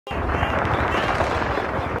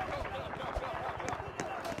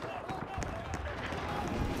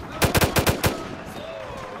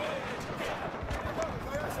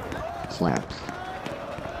Slaps.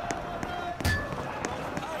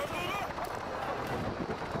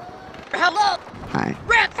 Hello! Hi.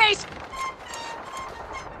 Rat face!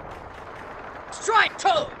 Strike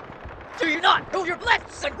toe! Do you not know your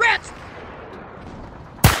lefts and rats?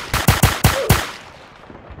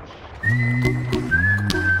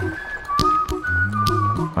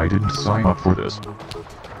 I didn't sign up for this.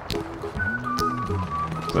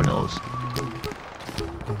 The nose.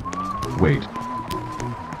 Wait.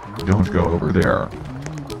 Don't go over there.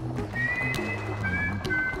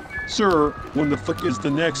 Sir, when the fuck is the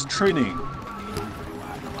next training?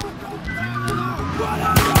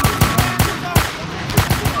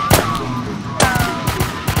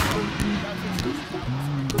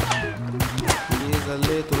 Here's a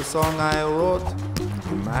little song I wrote.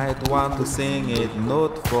 You might want to sing it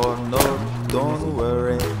note for note. Don't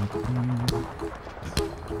worry.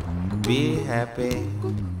 Be happy.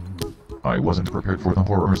 I wasn't prepared for the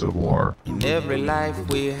horrors of war. In every life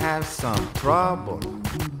we have some trouble.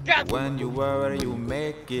 When you worry, you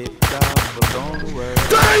make it double. Don't worry.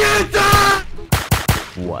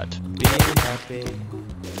 What? Be happy.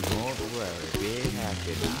 Don't worry. Be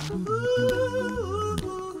happy now.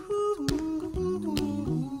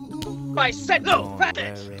 I said no, Don't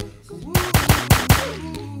faggot! worry.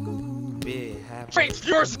 Be happy. Trains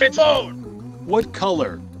yours its own! What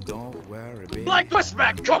color? Don't worry. Be Like the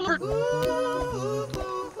smack color!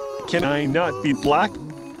 Can I not be black?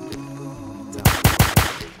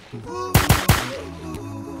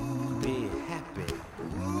 Be happy.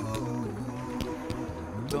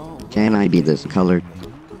 Don't Can I be this color?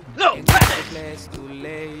 No, faggot! place to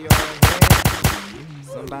lay your head.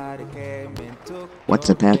 Somebody came and took What's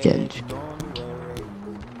your a package? bed. Don't worry.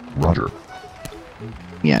 Roger.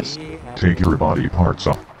 Yes. Be happy. Take your body parts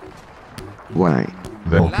off. Why?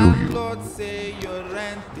 They'll kill you. Landlord say your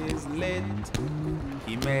rent is late.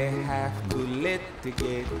 He may have to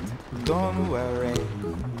litigate. Don't worry.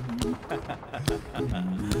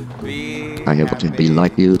 Be I have to be happy.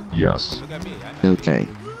 like you? Yes. Okay.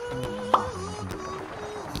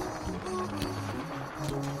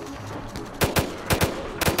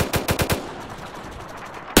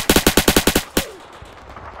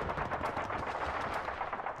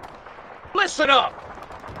 Listen up!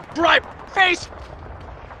 Bright face!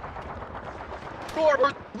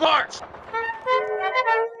 Forward march!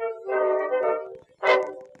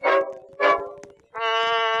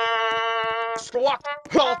 Squawk!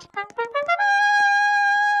 Halt!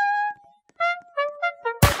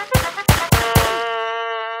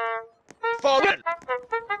 Fall in!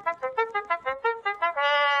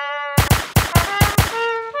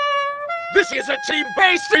 This is a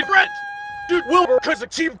team-based event! You will work as a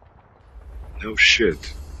team. No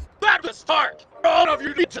shit. At the start, all of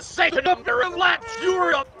you need to say the number of laps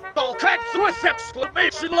you're up. All kinds with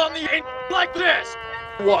exclamation on the end like this.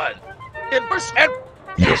 1. Inverse and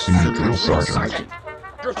Yes, Senior Drill Sergeant.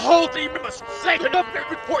 your whole team must say the number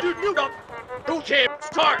before you do them. Okay,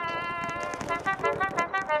 start.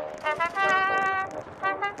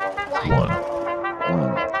 1.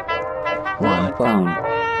 One phone.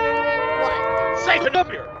 1. Say the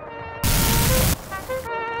number.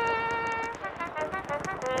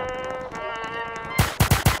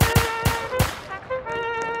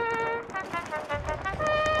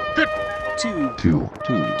 2. 2.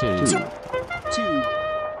 2.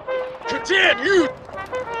 Continue.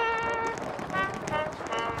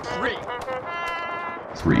 3.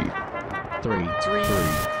 3. 3.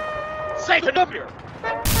 Say the number.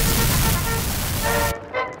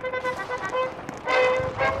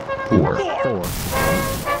 4. 4.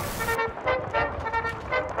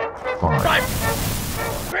 5.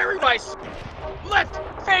 5. Very nice. Left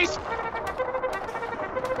face.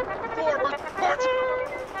 Forward march.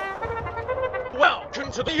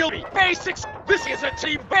 Welcome to the Elite Basics. This is a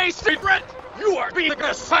team-based event. You are being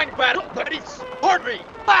assigned battle buddies. Army,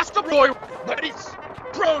 Last Roy buddies.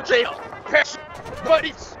 Pro Jail, Pesh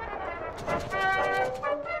buddies.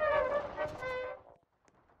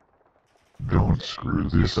 Don't screw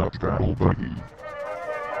this up, Battle Buddy.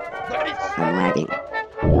 Buddies. I'm lagging.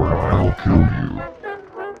 Or I'll kill you.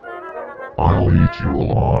 I'll eat you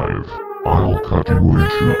alive. I'll cut you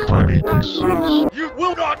into tiny pieces. You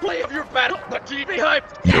will not leave your battle buddy behind.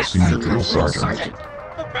 Yes, Senior Drill Sergeant.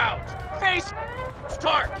 About face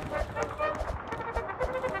start.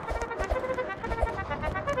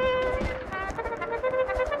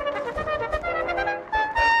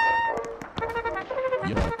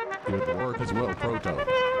 Yeah, good work as well, Proto.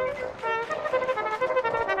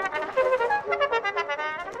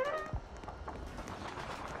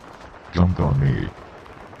 Jump on me.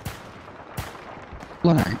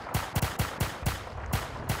 Lag.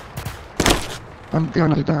 I'm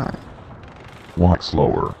gonna die. Walk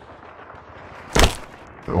slower.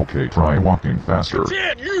 Okay, try walking faster.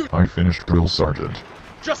 Dan, you I finished drill sergeant.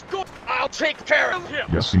 just go. I'll take care of him.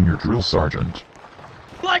 Yes, senior drill sergeant.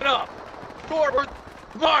 Line up. Forward.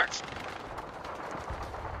 March.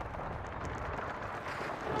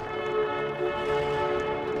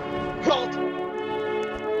 Halt.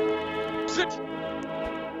 Sit.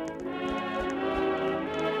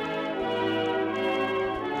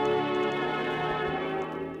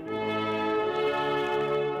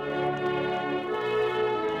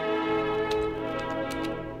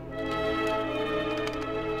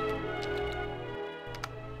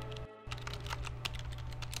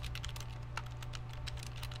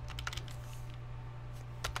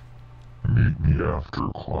 Meet me after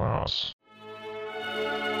class.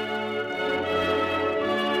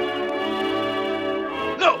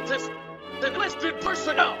 Notice the enlisted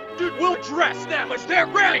personnel will address them as their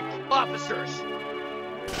rank officers.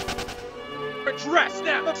 Address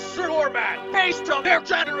them as Sir Orman based on their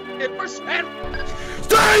gender and...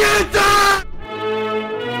 Stay in there!